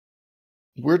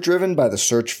We're driven by the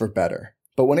search for better.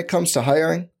 But when it comes to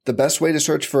hiring, the best way to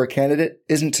search for a candidate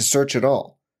isn't to search at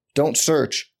all. Don't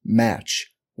search,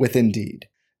 match with Indeed.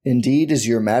 Indeed is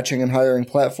your matching and hiring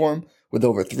platform with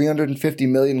over 350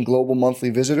 million global monthly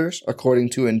visitors,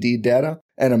 according to Indeed data,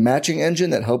 and a matching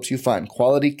engine that helps you find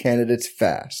quality candidates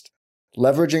fast.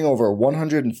 Leveraging over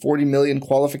 140 million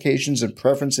qualifications and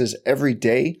preferences every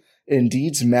day,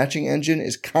 Indeed's matching engine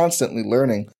is constantly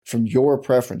learning from your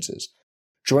preferences.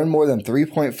 Join more than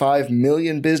 3.5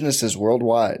 million businesses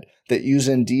worldwide that use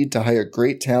Indeed to hire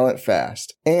great talent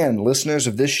fast. And listeners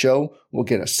of this show will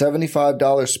get a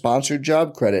 $75 sponsored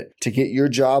job credit to get your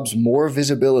jobs more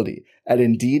visibility at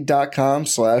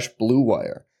Indeed.com/Blue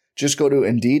Wire. Just go to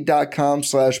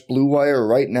Indeed.com/Blue Wire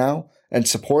right now and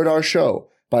support our show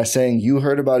by saying you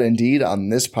heard about Indeed on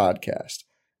this podcast.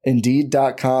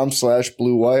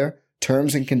 Indeed.com/Blue Wire.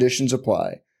 Terms and conditions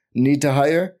apply. Need to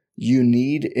hire? You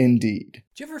need Indeed.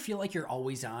 Do you ever feel like you're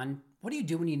always on? What do you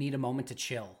do when you need a moment to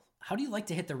chill? How do you like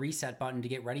to hit the reset button to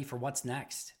get ready for what's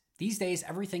next? These days,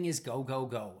 everything is go, go,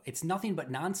 go. It's nothing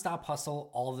but nonstop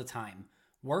hustle all the time.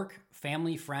 Work,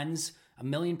 family, friends, a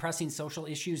million pressing social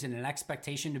issues, and an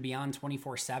expectation to be on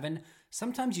 24/7.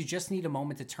 Sometimes you just need a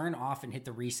moment to turn off and hit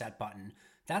the reset button.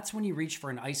 That's when you reach for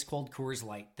an ice-cold Coors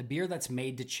Light, the beer that's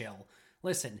made to chill.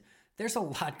 Listen, there's a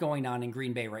lot going on in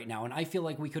Green Bay right now, and I feel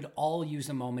like we could all use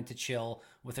a moment to chill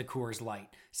with a Coors Light.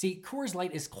 See, Coors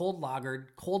Light is cold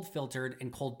lagered, cold filtered,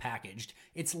 and cold packaged.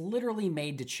 It's literally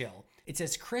made to chill. It's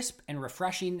as crisp and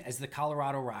refreshing as the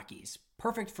Colorado Rockies.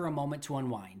 Perfect for a moment to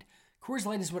unwind. Coors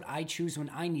Light is what I choose when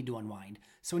I need to unwind.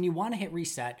 So when you want to hit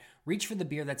reset, reach for the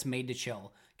beer that's made to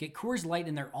chill. Get Coors Light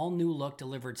in their all-new look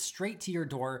delivered straight to your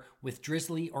door with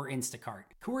Drizzly or Instacart.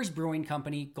 Coors Brewing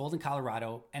Company, Golden,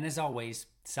 Colorado, and as always,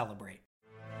 celebrate.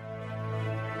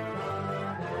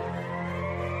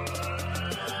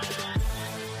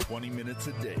 Minutes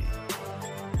a day,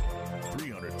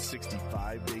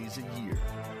 365 days a year.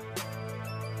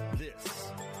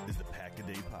 This is the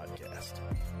Pack-A-Day Podcast.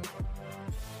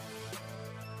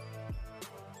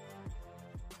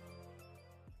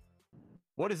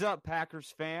 What is up,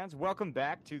 Packers fans? Welcome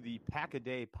back to the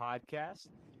Pack-A-Day Podcast.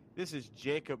 This is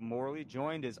Jacob Morley,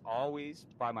 joined as always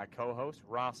by my co-host,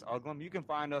 Ross Uglum. You can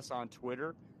find us on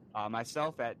Twitter,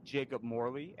 myself at Jacob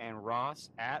Morley and Ross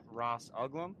at Ross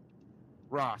Uglum.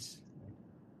 Ross,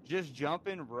 just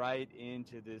jumping right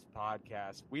into this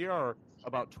podcast. We are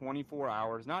about 24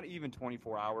 hours, not even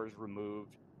 24 hours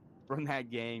removed from that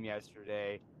game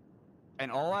yesterday.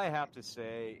 And all I have to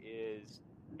say is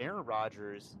Aaron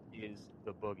Rodgers is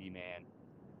the boogeyman.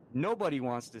 Nobody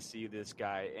wants to see this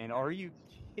guy. And are you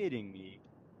kidding me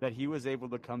that he was able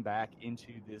to come back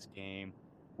into this game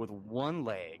with one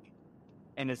leg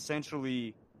and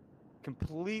essentially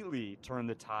completely turn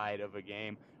the tide of a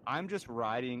game? I'm just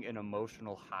riding an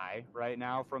emotional high right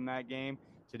now from that game.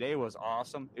 Today was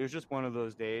awesome. It was just one of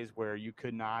those days where you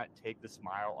could not take the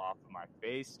smile off of my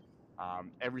face.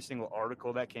 Every single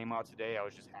article that came out today, I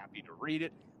was just happy to read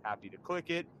it, happy to click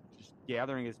it, just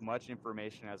gathering as much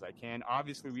information as I can.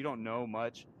 Obviously, we don't know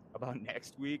much about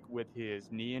next week with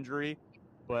his knee injury,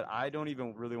 but I don't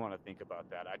even really want to think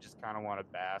about that. I just kind of want to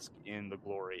bask in the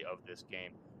glory of this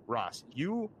game. Ross,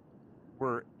 you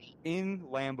were in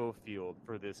Lambeau Field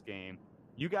for this game.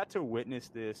 You got to witness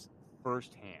this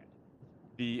firsthand.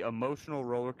 The emotional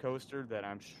roller coaster that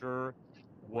I'm sure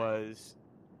was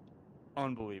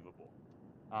unbelievable.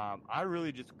 I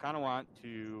really just kind of want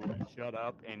to shut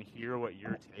up and hear what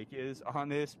your take is on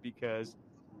this because,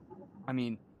 I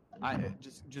mean, I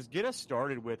just get us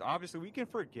started with, obviously we can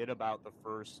forget about the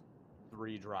first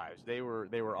three drives. They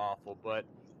were awful, but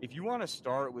if you want to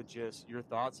start with just your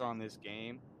thoughts on this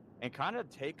game and kind of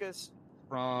take us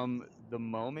from the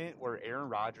moment where Aaron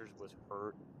Rodgers was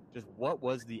hurt, just what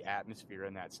was the atmosphere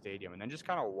in that stadium, and then just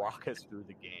kind of walk us through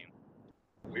the game.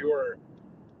 We were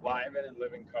live and in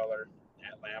living color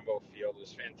at Lambeau Field. It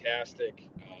was fantastic.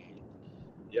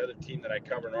 The other team that I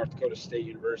cover, North Dakota State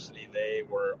University, they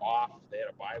were off. They had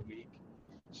a bye week.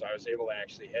 So I was able to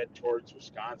actually head towards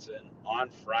Wisconsin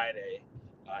on Friday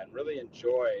and really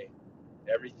enjoy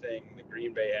everything that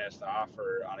Green Bay has to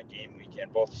offer on a game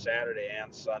weekend, both Saturday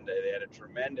and Sunday. They had a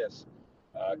tremendous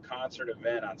concert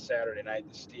event on Saturday night,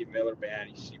 the Steve Miller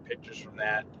Band. You see pictures from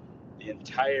that. The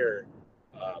entire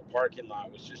parking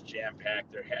lot was just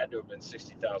jam-packed. There had to have been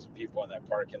 60,000 people in that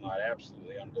parking lot.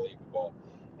 Absolutely unbelievable.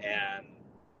 And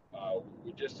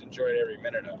we just enjoyed every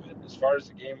minute of it. As far as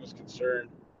the game was concerned,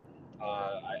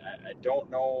 I don't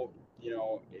know,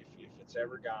 if it's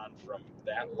ever gone from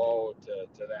that low to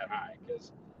that high,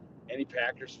 because any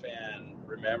Packers fan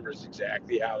remembers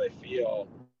exactly how they feel,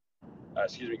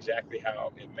 exactly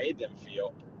how it made them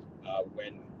feel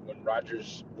When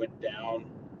Rodgers went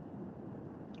down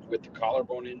with the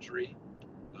collarbone injury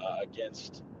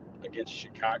against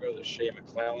Chicago, the Shea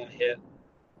McClellan hit.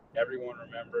 Everyone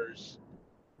remembers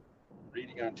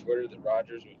reading on Twitter that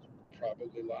Rodgers was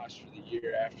probably lost for the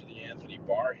year after the Anthony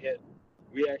Barr hit.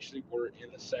 We actually were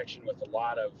in the section with a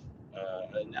lot of,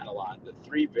 not a lot, but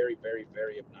three very, very,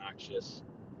 very obnoxious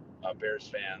Bears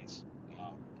fans.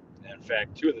 And in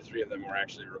fact, two of the three of them were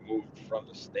actually removed from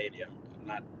the stadium.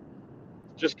 Not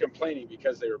just complaining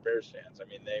because they were Bears fans. I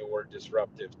mean, they were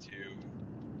disruptive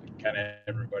to kind of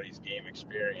everybody's game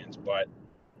experience, but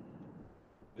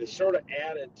they sort of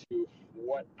added to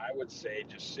what I would say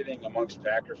just sitting amongst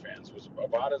Packer fans was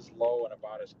about as low and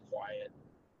about as quiet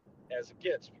as it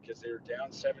gets, because they were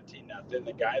down 17-0.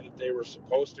 The guy that they were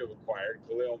supposed to have acquired,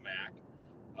 Khalil Mack,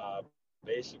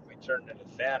 basically turned into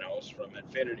Thanos from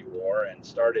Infinity War and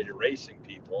started erasing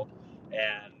people.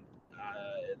 And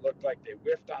it looked like they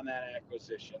whiffed on that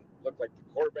acquisition. Looked like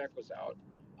the quarterback was out.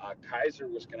 Kaiser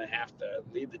was going to have to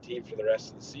lead the team for the rest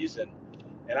of the season.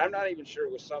 And I'm not even sure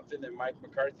it was something that Mike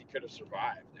McCarthy could have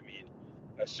survived. I mean,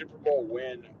 a Super Bowl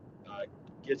win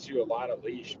gets you a lot of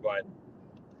leash, but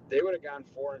they would have gone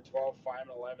 4-12,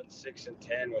 5-11,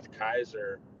 6-10 with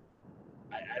Kaiser.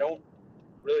 I don't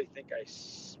really think I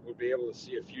would be able to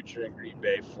see a future in Green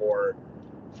Bay for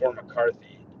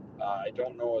McCarthy. I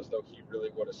don't know as though he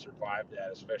really would have survived that,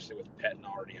 especially with Pettine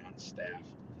already on staff.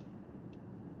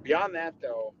 Beyond that,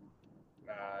 though,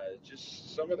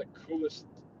 just some of the coolest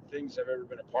things I've ever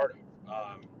been a part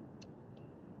of.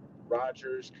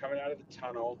 Rodgers coming out of the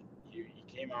tunnel, he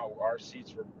came out, our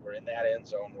seats were in that end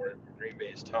zone where Green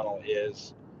Bay's tunnel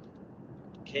is.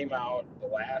 Came out, the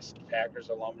last Packers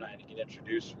alumni to get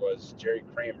introduced was Jerry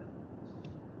Kramer.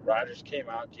 Rodgers came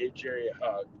out, gave Jerry a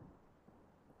hug,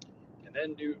 and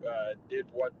then did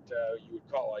what you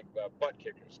would call like butt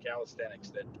kickers,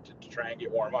 calisthenics, to try and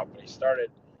get warm up. And he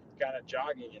started kind of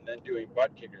jogging and then doing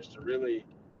butt kickers to really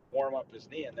warm up his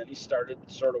knee. And then he started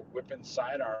sort of whipping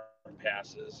sidearm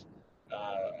passes.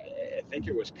 I think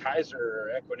it was Kaiser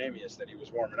or Equinemius that he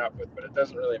was warming up with, but it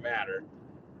doesn't really matter.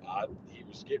 He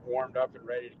was getting warmed up and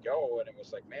ready to go, and it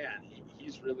was like, man,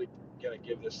 he's really going to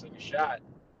give this thing a shot.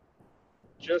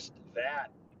 Just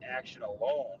that action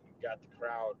alone got the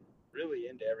crowd really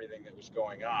into everything that was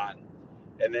going on.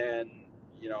 And then,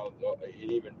 an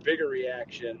even bigger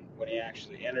reaction when he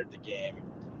actually entered the game,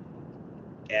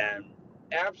 and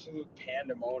absolute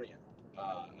pandemonium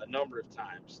a number of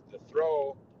times. The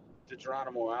throw to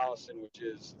Geronimo Allison, which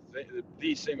is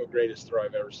the single greatest throw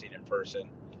I've ever seen in person.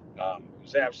 It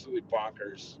was absolutely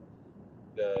bonkers.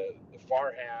 The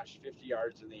far hash, 50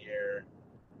 yards in the air.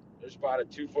 There's about a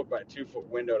 2-foot by 2-foot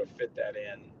window to fit that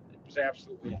in. It was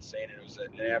absolutely insane, and it was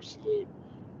an absolute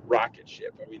rocket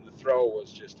ship. I mean, the throw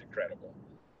was just incredible.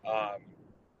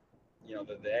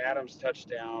 The Adams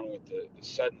touchdown with the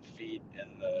sudden feet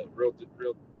and the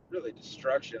really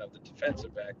destruction of the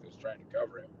defensive back that was trying to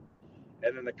cover him.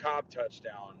 And then the Cobb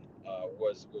touchdown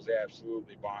was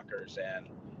absolutely bonkers, and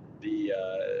the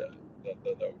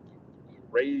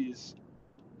raise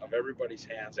of everybody's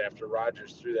hands after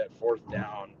Rodgers threw that fourth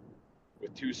down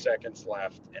with 2 seconds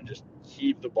left and just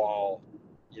heaved the ball,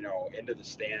 into the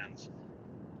stands.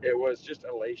 It was just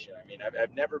elation. I mean,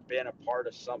 I've never been a part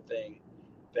of something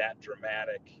that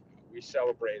dramatic. We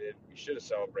celebrated. We should have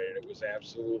celebrated. It was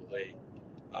absolutely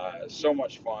so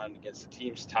much fun against the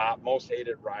team's top, most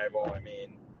hated rival. I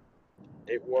mean,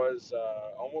 it was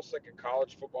almost like a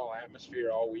college football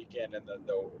atmosphere all weekend, and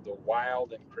the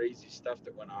wild and crazy stuff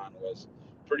that went on was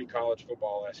pretty college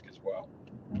football-esque as well.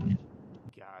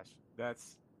 Gosh,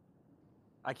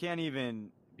 I can't even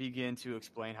begin to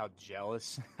explain how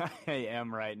jealous I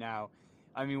am right now.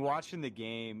 I mean, watching the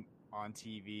game on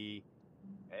TV,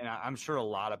 and I'm sure a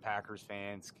lot of Packers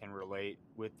fans can relate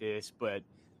with this, but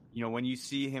when you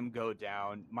see him go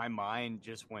down, my mind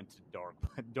just went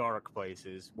to dark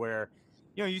places where,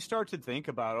 you start to think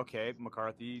about, okay,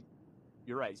 McCarthy,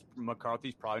 you're right.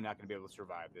 McCarthy's probably not going to be able to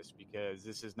survive this because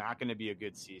this is not going to be a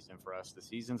good season for us. The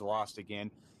season's lost again.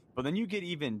 But then you get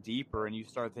even deeper and you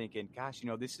start thinking, gosh,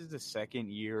 this is the second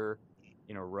year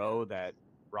in a row that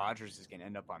Rodgers is going to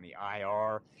end up on the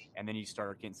IR. And then you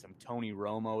start getting some Tony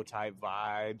Romo type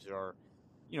vibes or,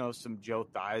 some Joe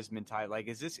Theismann type. Like,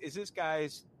 is this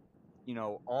guy's,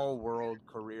 all world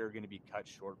career going to be cut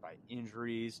short by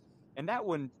injuries? And that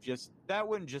wouldn't just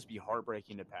be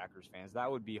heartbreaking to Packers fans. That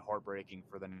would be heartbreaking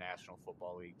for the National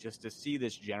Football League just to see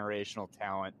this generational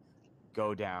talent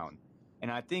go down. And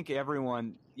I think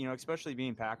everyone, especially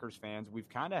being Packers fans, we've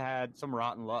kind of had some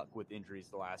rotten luck with injuries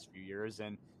the last few years.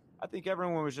 And I think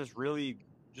everyone was just really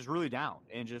just really down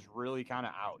and just really kind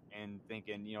of out and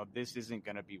thinking, this isn't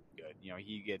going to be good.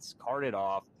 He gets carted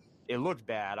off. It looked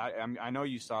bad. I know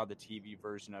you saw the TV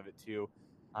version of it too.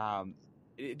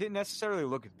 It didn't necessarily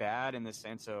look bad in the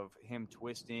sense of him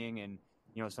twisting and,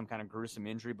 some kind of gruesome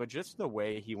injury, but just the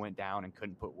way he went down and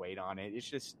couldn't put weight on it. It's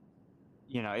just,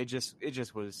 I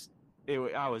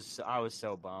was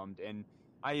so bummed. And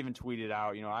I even tweeted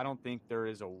out, I don't think there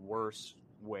is a worse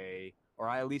way, or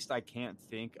at least I can't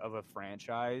think of a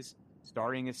franchise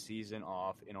starting a season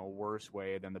off in a worse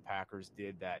way than the Packers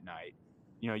did that night.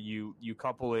 You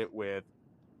couple it with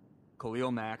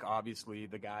Khalil Mack, obviously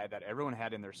the guy that everyone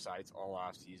had in their sights all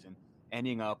offseason,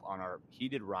 ending up on our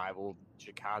heated rival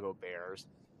Chicago Bears.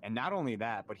 And not only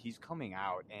that, but he's coming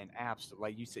out and absolutely,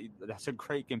 like you said, that's a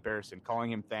great comparison,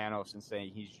 calling him Thanos and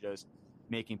saying he's just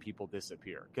making people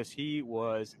disappear, because he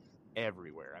was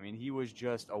everywhere. I mean, he was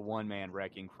just a one-man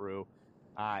wrecking crew.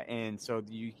 And so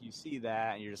you see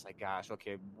that and you're just like, gosh,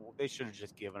 okay, they should have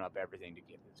just given up everything to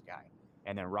get this guy.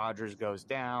 And then Rodgers goes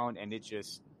down, and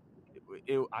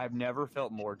I've never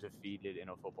felt more defeated in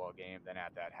a football game than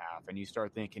at that half. And you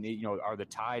start thinking, are the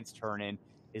tides turning?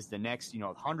 Is the next,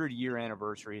 100-year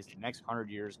anniversary, is the next 100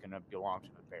 years going to belong to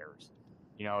the Bears?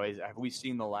 Have we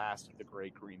seen the last of the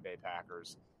great Green Bay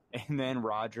Packers? And then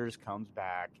Rodgers comes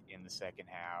back in the second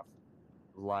half,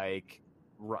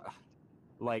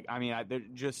 they're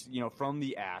just, from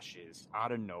the ashes,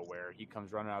 out of nowhere, he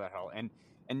comes running out of that hell, and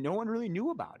no one really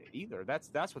knew about it either.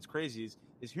 That's what's crazy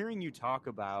is hearing you talk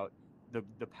about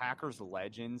the Packers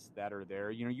legends that are there.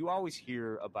 You always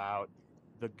hear about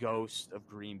the ghost of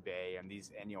Green Bay and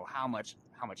how much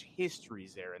history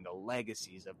is there and the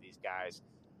legacies of these guys,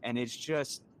 and it's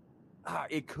just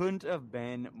it couldn't have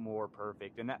been more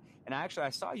perfect. And actually I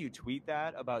saw you tweet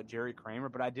that about Jerry Kramer,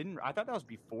 but I thought that was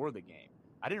before the game.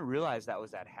 I didn't realize that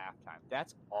was at halftime.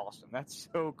 That's awesome. That's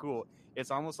so cool. It's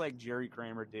almost like Jerry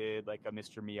Kramer did like a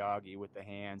Mr. Miyagi with the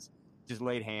hands, just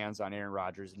laid hands on Aaron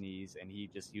Rodgers' knees, and he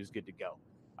was good to go.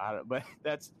 But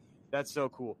that's so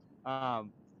cool.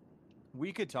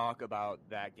 We could talk about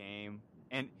that game,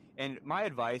 and my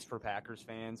advice for Packers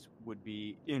fans would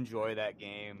be enjoy that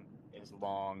game as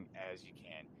long as you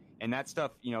can. And that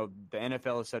stuff, the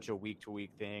NFL is such a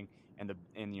week-to-week thing, and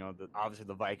obviously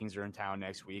the Vikings are in town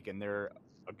next week, and they're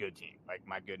a good team. Like,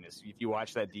 my goodness, if you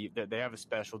watch that they have a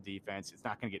special defense. It's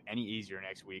not going to get any easier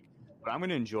next week. But I'm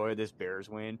going to enjoy this Bears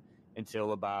win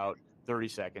until about 30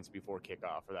 seconds before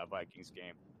kickoff for that Vikings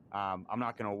game. I'm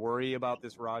not going to worry about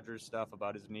this Rodgers stuff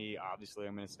about his knee. Obviously,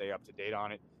 I'm going to stay up to date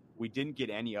on it. We didn't get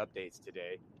any updates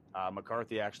today.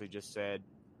 McCarthy actually just said,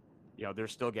 they're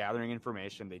still gathering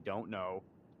information. They don't know.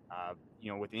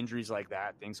 With injuries like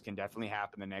that, things can definitely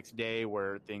happen the next day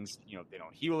where things, they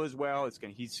don't heal as well.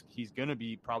 He's going to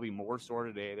be probably more sore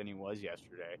today than he was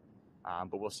yesterday.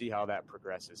 But we'll see how that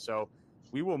progresses. So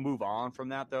we will move on from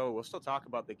that, though. We'll still talk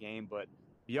about the game, but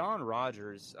beyond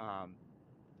Rodgers,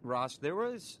 Ross, there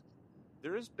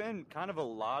has been kind of a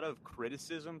lot of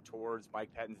criticism towards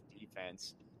Mike Pettine's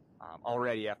defense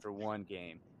already after one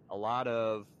game. A lot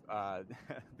of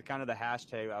the kind of the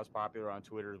hashtag that was popular on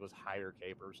Twitter was hire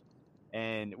capers,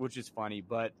 and which is funny.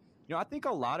 But I think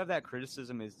a lot of that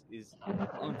criticism is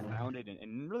unfounded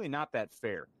and really not that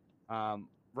fair.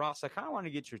 Ross, I kind of want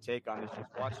to get your take on this, just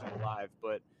watching it live.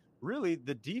 But really,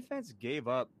 the defense gave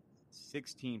up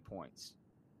 16 points.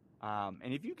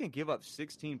 And if you can give up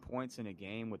 16 points in a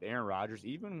game with Aaron Rodgers,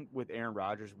 even with Aaron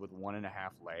Rodgers with 1.5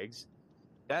 legs,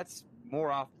 that's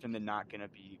more often than not going to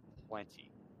be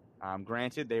plenty.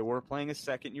 Granted, they were playing a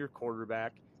second-year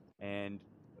quarterback, and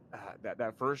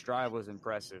that first drive was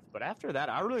impressive. But after that,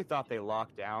 I really thought they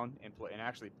locked down and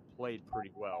actually played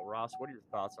pretty well. Ross, what are your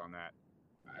thoughts on that?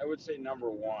 I would say, number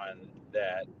one,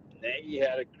 that Nagy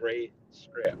had a great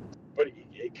script. But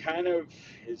it kind of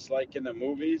is like in the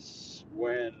movies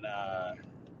when, the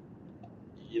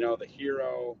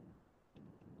hero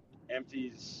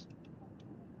empties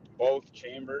both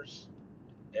chambers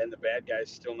and the bad guy's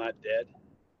still not dead.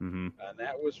 Mm-hmm. And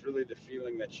that was really the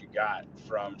feeling that you got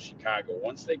from Chicago.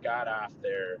 Once they got off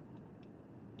their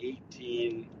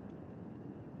 18-20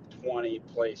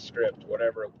 play script,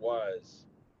 whatever it was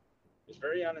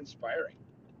very uninspiring.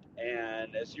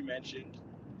 And as you mentioned,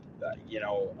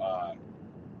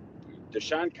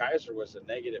 DeShone Kizer was a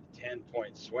negative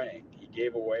 10-point swing. He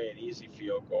gave away an easy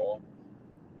field goal,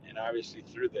 and obviously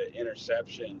threw the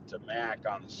interception to Mack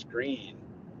on the screen.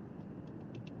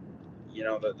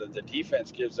 The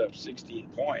defense gives up 16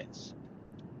 points.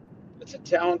 It's a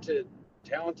talented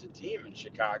team in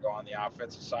Chicago on the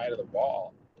offensive side of the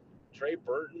ball. Trey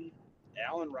Burton,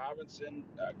 Allen Robinson,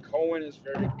 Cohen is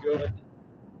very good.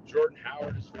 Jordan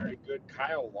Howard is very good.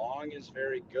 Kyle Long is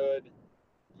very good.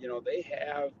 they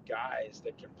have guys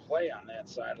that can play on that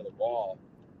side of the ball.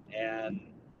 And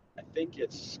I think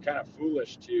it's kind of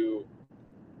foolish to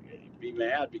be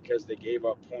mad because they gave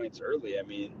up points early. I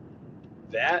mean,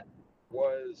 that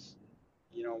was,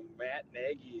 Matt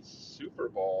Nagy's Super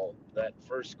Bowl that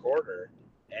first quarter,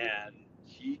 and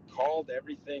he called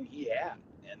everything he had,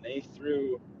 and they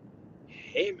threw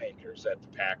haymakers at the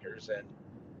Packers and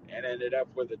ended up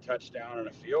with a touchdown and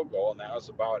a field goal, and that was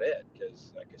about it.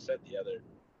 Because, like I said, the other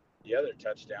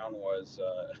touchdown was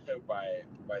by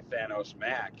Thanos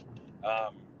Mack.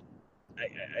 I'm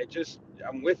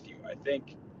with you. I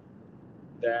think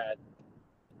that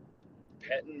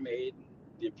Pettine made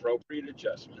the appropriate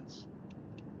adjustments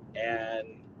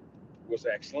and was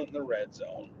excellent in the red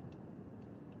zone.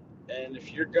 And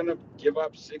if you're going to give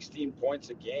up 16 points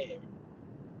a game,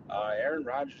 Aaron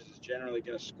Rodgers is generally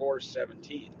going to score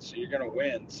 17. So you're going to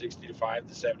win 65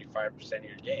 to 75% of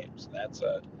your games. That's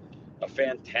a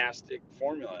fantastic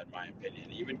formula, in my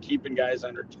opinion. Even keeping guys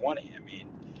under 20. I mean,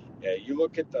 you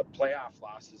look at the playoff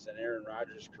losses in Aaron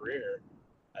Rodgers' career,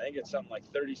 I think it's something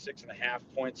like 36.5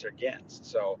 points against.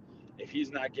 So if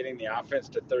he's not getting the offense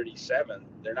to 37,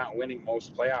 they're not winning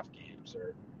most playoff games.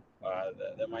 Or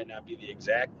that might not be the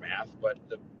exact math, but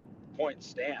the point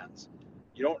stands.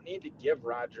 You don't need to give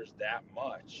Rodgers that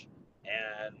much.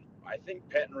 And I think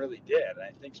Pettine really did. And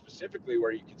I think specifically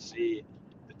where you could see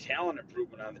the talent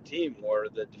improvement on the team where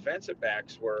the defensive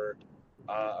backs were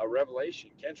a revelation.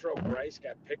 Kentrell Bryce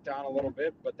got picked on a little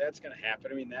bit, but that's going to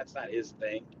happen. I mean, that's not his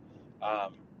thing. I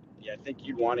think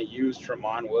you'd want to use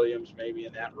Tramon Williams maybe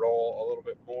in that role a little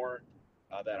bit more,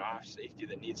 that off safety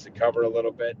that needs to cover a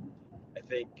little bit. I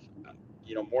think,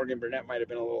 Morgan Burnett might have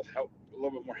been a little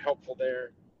bit more helpful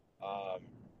there.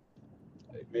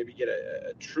 Maybe get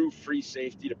a true free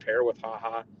safety to pair with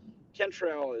HaHa.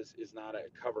 Kentrell is not a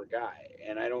cover guy,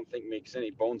 and I don't think makes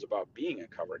any bones about being a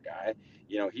cover guy.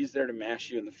 He's there to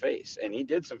mash you in the face, and he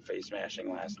did some face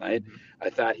mashing last night. I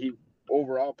thought he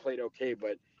overall played okay,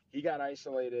 but he got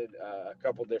isolated a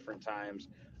couple different times.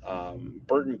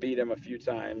 Burton beat him a few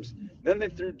times. Then they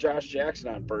threw Josh Jackson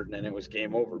on Burton, and it was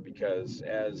game over because,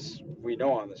 as we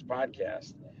know on this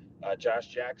podcast, Josh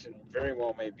Jackson very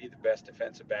well may be the best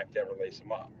defensive back to ever lace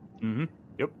him up. Mm-hmm.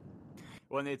 Yep.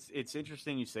 Well, and it's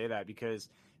interesting you say that because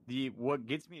what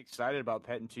gets me excited about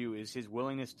Pettine too is his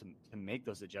willingness to make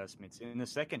those adjustments. In the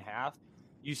second half,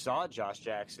 you saw Josh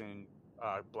Jackson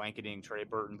blanketing Trey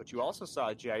Burton, but you also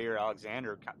saw Jair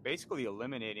Alexander basically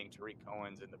eliminating Tariq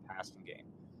Cohen's in the passing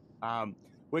game,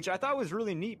 which I thought was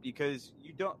really neat because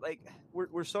you don't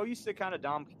we're so used to kind of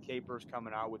Dom Capers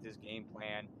coming out with his game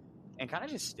plan and kind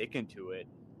of just sticking to it.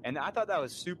 And I thought that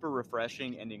was super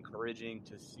refreshing and encouraging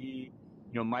to see,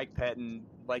 Mike Pettine,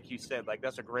 like you said,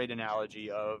 that's a great analogy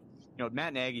of,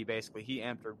 Matt Nagy basically, he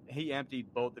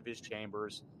emptied both of his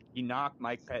chambers. He knocked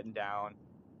Mike Pettine down,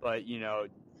 but,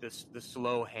 the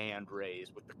slow hand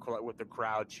raise with the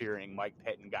crowd cheering, Mike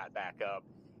Pettine got back up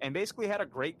and basically had a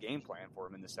great game plan for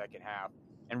him in the second half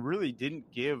and really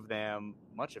didn't give them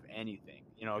much of anything.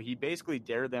 He basically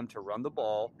dared them to run the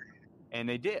ball, and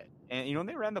they did. And,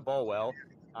 they ran the ball well,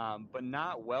 but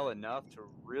not well enough to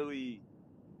really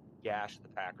gash the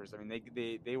Packers. I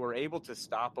mean, they were able to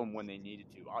stop them when they needed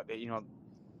to.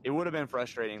 It would have been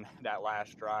frustrating that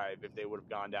last drive if they would have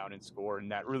gone down and scored,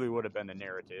 and that really would have been the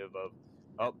narrative of,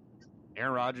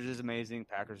 Aaron Rodgers is amazing,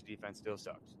 Packers defense still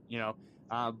sucks,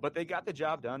 but they got the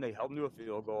job done. They held them to a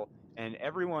field goal, and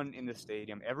everyone in the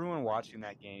stadium, everyone watching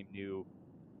that game knew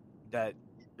that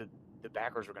the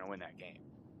Packers were going to win that game.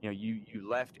 You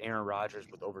left Aaron Rodgers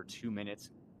with over 2 minutes,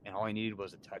 and all he needed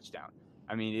was a touchdown.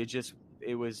 I mean,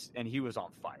 it was, and he was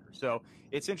on fire. So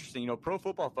it's interesting. Pro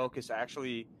Football Focus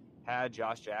actually had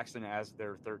Josh Jackson as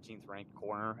their 13th ranked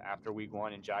corner after week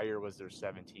 1, and Jair was their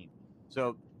 17th.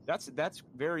 So that's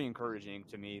very encouraging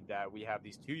to me that we have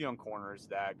these two young corners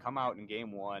that come out in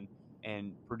game 1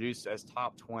 and produce as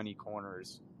top 20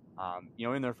 corners,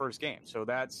 in their first game. So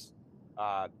that's,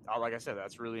 like I said,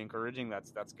 that's really encouraging.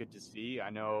 That's good to see. I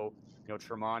know,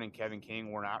 Tramon and Kevin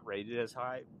King were not rated as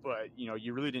high, but,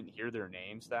 you really didn't hear their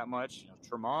names that much.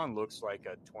 Tramon looks like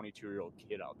a 22-year-old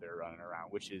kid out there running around,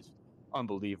 which is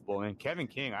unbelievable. And Kevin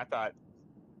King, I thought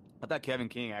Kevin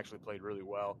King actually played really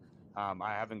well.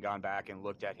 I haven't gone back and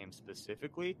looked at him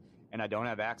specifically, and I don't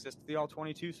have access to the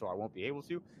All-22, so I won't be able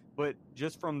to. But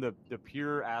just from the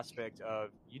pure aspect of,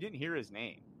 you didn't hear his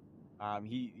name.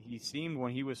 He seemed,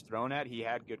 when he was thrown at, he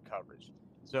had good coverage.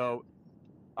 So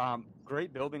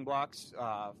great building blocks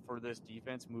for this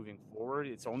defense moving forward.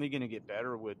 It's only going to get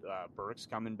better with Burks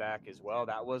coming back as well.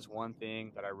 That was one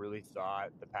thing that I really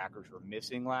thought the Packers were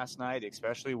missing last night,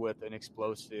 especially with an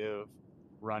explosive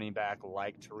running back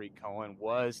like Tariq Cohen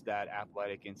was that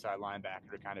athletic inside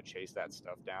linebacker to kind of chase that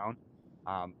stuff down.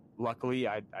 Luckily,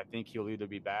 I think he'll either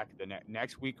be back the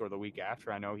next week or the week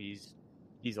after. I know he's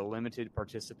a limited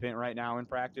participant right now in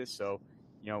practice, so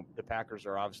the Packers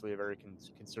are obviously a very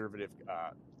conservative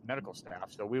medical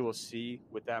staff, so we will see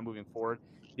with that moving forward.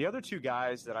 The other two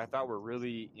guys that I thought were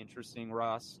really interesting,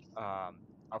 Ross,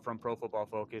 from Pro Football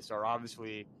Focus, are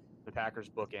obviously the Packers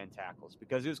bookend tackles,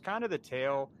 because it was kind of the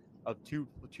tale of two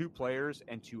players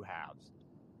and two halves.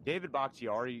 David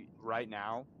Bakhtiari right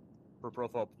now for Pro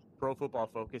Football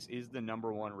Focus is the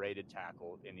number 1 rated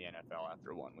tackle in the NFL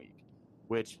after 1 week,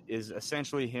 which is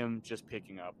essentially him just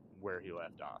picking up where he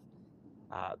left off.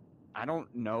 I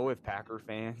don't know if Packer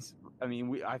fans,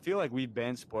 I feel like we've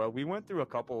been spoiled. We went through a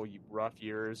couple rough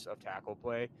years of tackle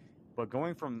play, but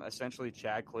going from essentially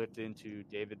Chad Clifton to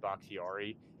David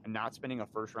Bakhtiari and not spending a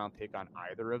first-round pick on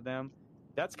either of them,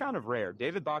 that's kind of rare.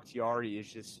 David Bakhtiari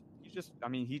is he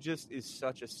just is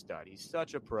such a stud. He's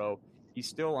such a pro. He's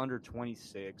still under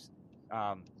 26.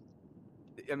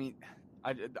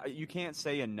 You can't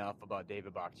say enough about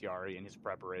David Bakhtiari and his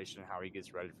preparation and how he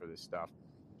gets ready for this stuff.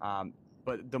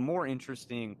 But the more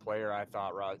interesting player I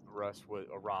thought Ross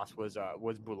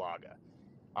was Bulaga.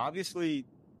 Obviously,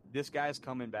 this guy's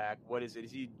coming back. What is it?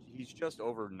 He's just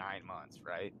over 9 months,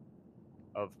 right,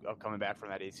 of coming back from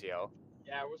that ACL.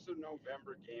 Yeah, it was the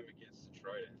November game against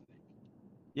Detroit, I think.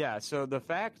 Yeah, so the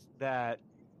fact that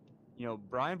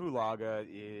Brian Bulaga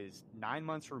is 9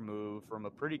 months removed from a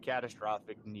pretty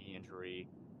catastrophic knee injury.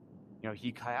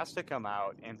 He has to come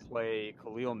out and play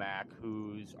Khalil Mack,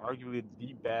 who's arguably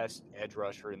the best edge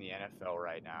rusher in the NFL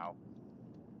right now,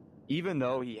 even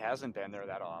though he hasn't been there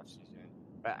that offseason.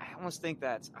 But I almost think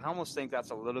that's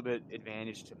a little bit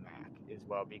advantage to Mack as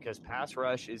well, because pass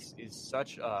rush is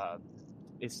such a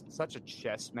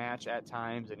chess match at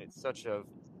times, and it's such a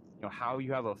how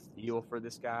you have a feel for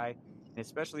this guy, and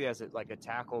especially as a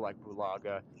tackle like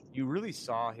Bulaga, you really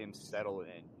saw him settle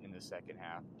in the second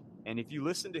half. And if you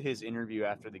listen to his interview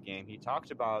after the game, he talked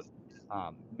about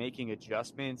making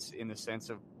adjustments in the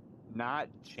sense of not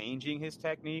changing his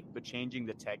technique, but changing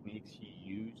the techniques he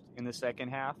used in the second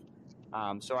half.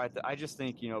 So I just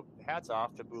think, hats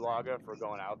off to Bulaga for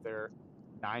going out there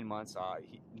 9 months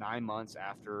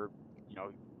after,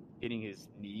 getting his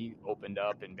knee opened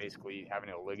up and basically having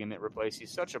a ligament replaced.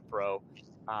 He's such a pro.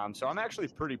 So I'm actually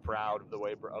pretty proud of the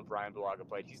way of Brian Bulaga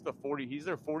played. He's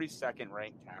their 42nd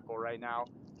ranked tackle right now.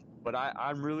 But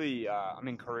I'm really I'm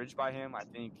encouraged by him. I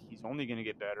think he's only going to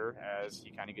get better as he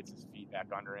kind of gets his feet back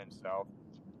under himself.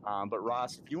 But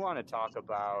Ross, if you want to talk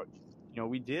about,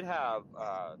 we did have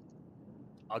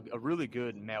a really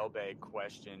good mailbag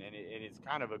question, and it's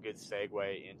kind of a good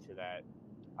segue into that.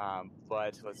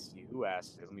 But let's see who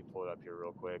asked it. Let me pull it up here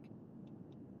real quick.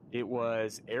 It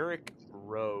was Eric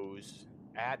Rose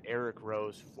at Eric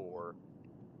Rose 4.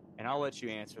 And I'll let you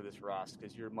answer this, Ross,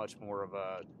 because you're much more of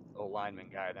a lineman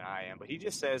guy than I am. But he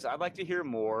just says, I'd like to hear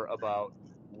more about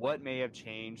what may have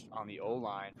changed on the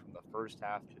O-line from the first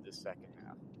half to the second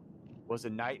half. Was a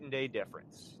night and day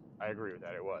difference. I agree with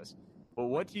that, it was. But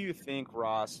what do you think,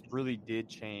 Ross, really did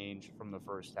change from the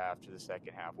first half to the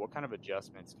second half? What kind of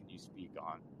adjustments can you speak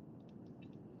on?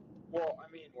 Well,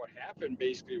 what happened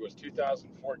basically was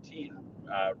 2014.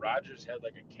 Rodgers had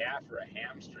like a calf or a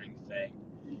hamstring thing.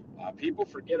 People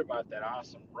forget about that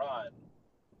awesome run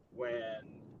when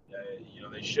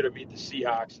they should have beat the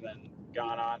Seahawks and then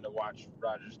gone on to watch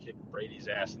Rodgers kick Brady's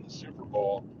ass in the Super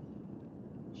Bowl.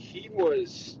 He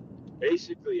was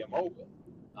basically immobile.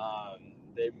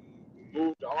 They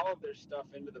moved all of their stuff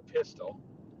into the pistol.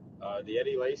 The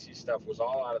Eddie Lacy stuff was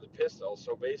all out of the pistol,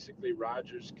 so basically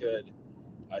Rodgers could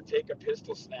take a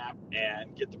pistol snap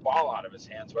and get the ball out of his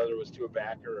hands, whether it was to a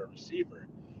backer or a receiver.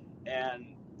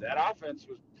 And that offense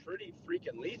was pretty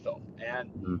freaking lethal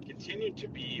and continued to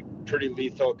be pretty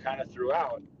lethal kind of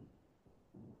throughout.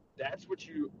 That's what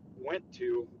you went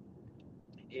to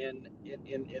in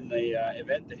the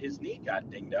event that his knee got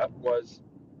dinged up, was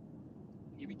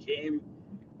he became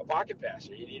a pocket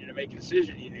passer. You needed to make a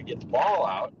decision. You needed to get the ball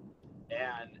out,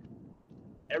 and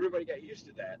everybody got used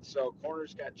to that. So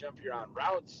corners got jumpier on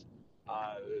routes.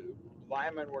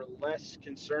 Linemen were less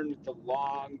concerned with the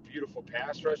long, beautiful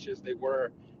pass rushes. They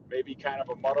were maybe kind of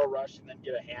a muddle rush and then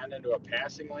get a hand into a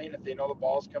passing lane if they know the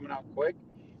ball's coming out quick.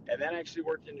 And that actually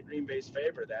worked into Green Bay's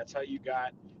favor. That's how you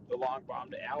got the long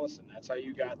bomb to Allison. That's how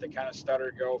you got the kind of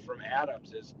stutter go from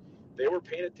Adams, is they were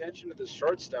paying attention to the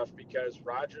short stuff because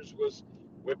Rodgers was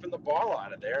whipping the ball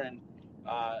out of there. And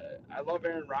I love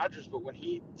Aaron Rodgers, but when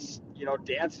he,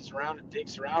 dances around and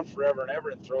dinks around forever and ever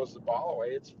and throws the ball away,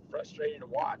 it's frustrating to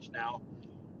watch. Now,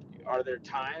 Are there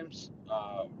times,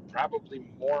 probably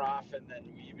more often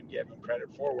than we even give him credit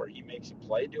for, where he makes a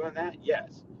play doing that?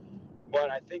 Yes. But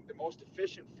I think the most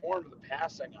efficient form of the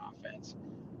passing offense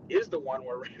is the one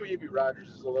where maybe Rodgers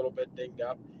is a little bit dinged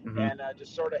up and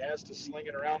just sort of has to sling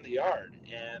it around the yard.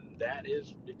 And that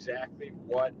is exactly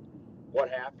what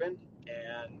happened.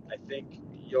 And I think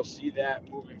you'll see that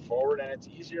moving forward. And it's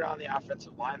easier on the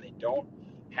offensive line. They don't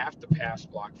have to pass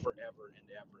block forever and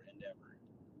ever and ever.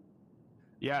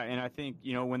 Yeah, and I think,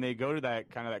 when they go to that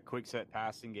kind of that quick set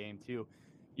passing game too,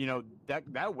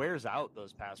 that wears out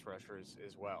those pass rushers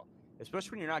as well,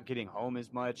 especially when you're not getting home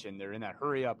as much and they're in that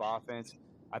hurry up offense.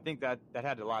 I think that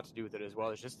had a lot to do with it as well.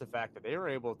 It's just the fact that they were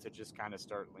able to just kind of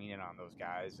start leaning on those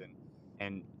guys.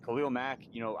 And Khalil Mack,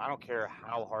 I don't care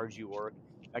how hard you work,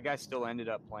 that guy still ended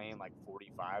up playing like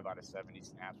 45 out of 70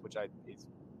 snaps, which I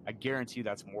guarantee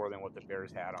that's more than what the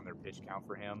Bears had on their pitch count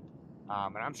for him.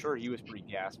 And I'm sure he was pretty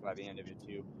gassed by the end of it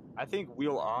too. I think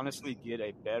we'll honestly get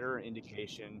a better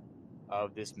indication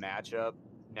of this matchup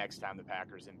next time the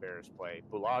Packers and Bears play.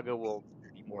 Bulaga will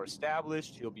be more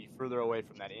established. He'll be further away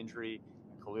from that injury.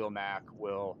 Khalil Mack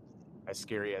will, as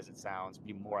scary as it sounds,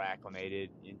 be more acclimated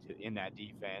in that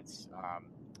defense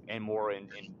and more in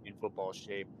football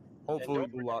shape. Hopefully,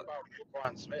 and don't forget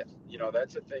about Roquan Smith.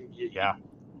 That's the thing.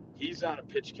 He's on a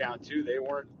pitch count too. They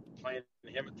weren't playing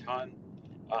him a ton.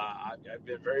 I've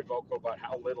been very vocal about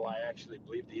how little I actually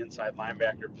believe the inside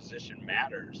linebacker position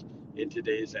matters in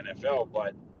today's NFL,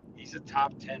 but he's a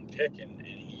top 10 pick, and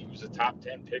he was a top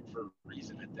 10 pick for a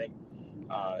reason. I think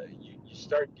you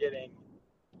start getting,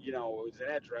 it was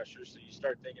an edge rusher, so you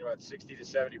start thinking about 60 to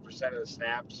 70% of the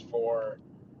snaps for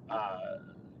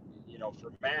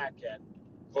Mack, and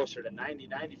closer to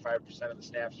 90-95% of the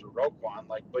snaps for Roquan,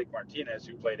 like Blake Martinez,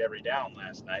 who played every down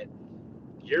last night.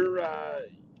 You're a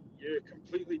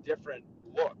completely different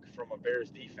look from a Bears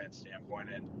defense standpoint,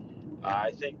 and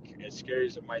I think, as scary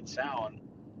as it might sound,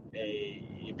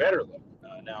 a better look.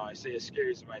 Now, I say as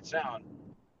scary as it might sound,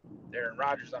 Aaron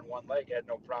Rodgers on one leg had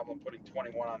no problem putting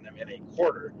 21 on them in a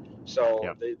quarter.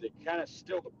 So they kind of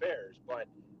still the Bears, but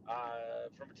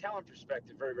from a talent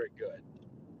perspective, very, very good.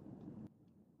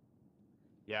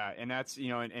 Yeah, and that's,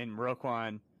 and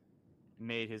Roquan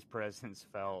made his presence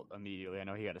felt immediately. I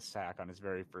know he got a sack on his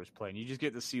very first play, and you just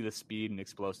get to see the speed and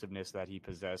explosiveness that he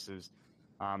possesses.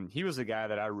 He was a guy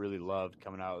that I really loved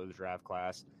coming out of the draft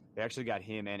class. They actually got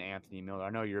him and Anthony Miller. I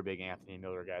know you're a big Anthony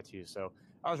Miller guy too, so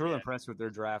I was really impressed with their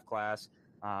draft class.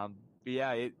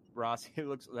 Ross, it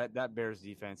looks that Bears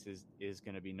defense is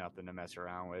going to be nothing to mess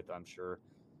around with, I'm sure.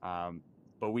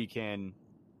 But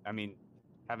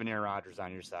having Aaron Rodgers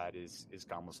on your side is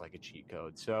almost like a cheat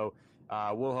code. So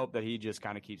we'll hope that he just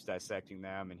kind of keeps dissecting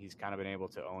them, and he's kind of been able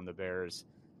to own the Bears.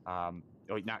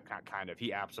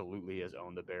 He absolutely has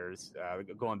owned the Bears,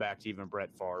 going back to even Brett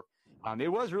Favre. It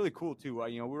was really cool too.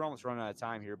 We're almost running out of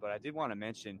time here, but I did want to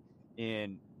mention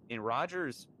in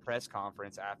Rodgers' press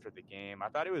conference after the game, I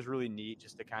thought it was really neat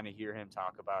just to kind of hear him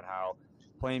talk about how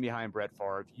playing behind Brett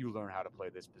Favre, you learn how to play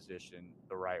this position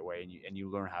the right way, and you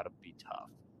learn how to be tough.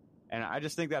 And I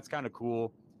just think that's kind of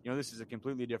cool. This is a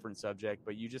completely different subject,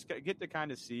 but you just get to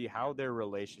kind of see how their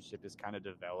relationship is kind of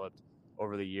developed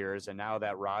over the years. And now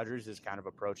that Rodgers is kind of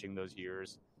approaching those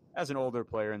years as an older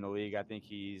player in the league, I think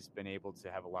he's been able to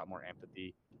have a lot more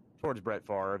empathy towards Brett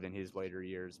Favre in his later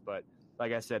years. But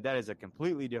like I said, that is a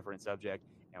completely different subject,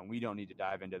 and we don't need to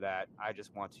dive into that. I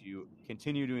just want to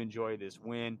continue to enjoy this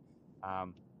win.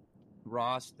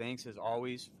 Ross, thanks as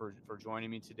always for joining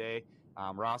me today.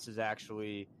 Ross is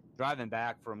actually driving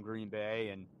back from Green Bay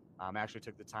and actually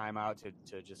took the time out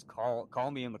to just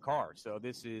call me in the car. So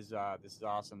this is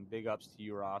awesome. Big ups to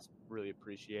you, Ross. Really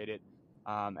appreciate it.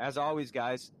 As always,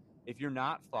 guys, if you're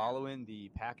not following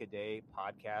the Pack a Day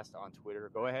podcast on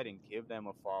Twitter, go ahead and give them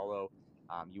a follow.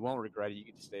 You won't regret it. You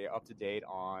get to stay up to date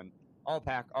on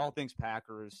all things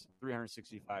Packers,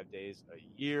 365 days a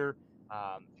year.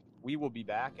 We will be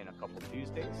back in a couple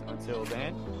Tuesdays. Until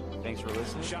then, thanks for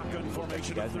listening. Shotgun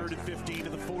formation of 3rd and 15 to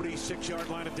the 46-yard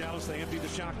line of Dallas. They empty the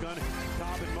shotgun.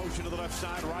 Cobb in motion to the left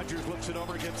side. Rodgers looks it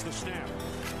over, gets the snap.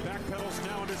 Backpedals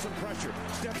now under some pressure.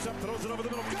 Steps up, throws it over the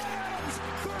middle. Got Adams!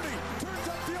 30, turns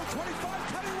upfield,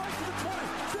 25, cutting right to the 20,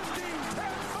 15,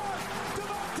 10, 5.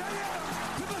 Devontae Adams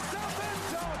to the south end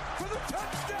zone for the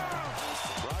touchdown.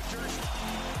 Rodgers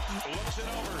looks it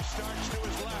over, Starks to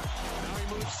his left. Now he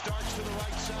moves Starks to the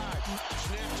right side.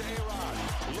 Snap to A-Rod.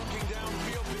 Looking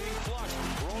downfield, being flushed.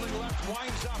 Rolling left,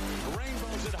 winds up.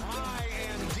 Rainbows it high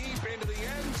and deep into the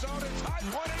end zone. It's high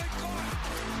point and it caught.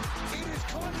 It is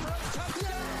caught for a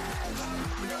touchdown. Yes!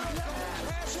 A miracle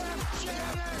pass.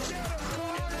 Jennings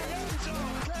caught in the end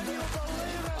zone. Can you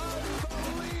believe it?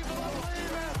 Unbelievable.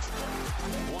 Believe it.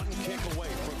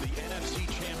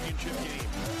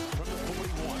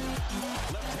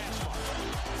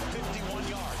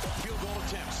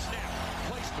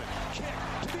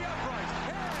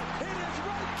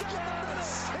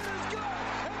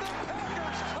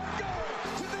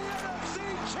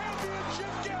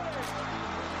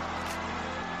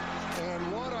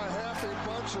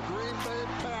 against the Green Bay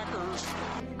Packers.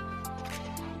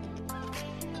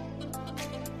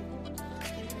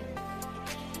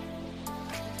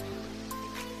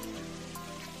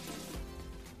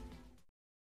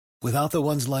 Without the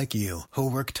ones like you, who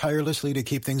work tirelessly to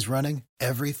keep things running,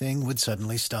 everything would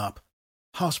suddenly stop.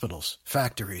 Hospitals,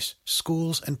 factories,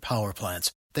 schools, and power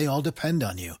plants, they all depend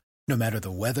on you. No matter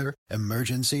the weather,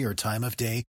 emergency, or time of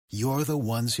day, you're the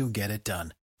ones who get it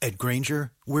done. At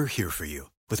Grainger, we're here for you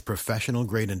with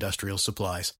professional-grade industrial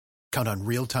supplies. Count on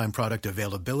real-time product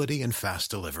availability and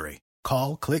fast delivery.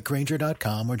 Call, click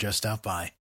Grainger.com, or just stop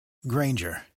by.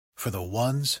 Grainger, for the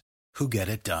ones who get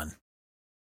it done.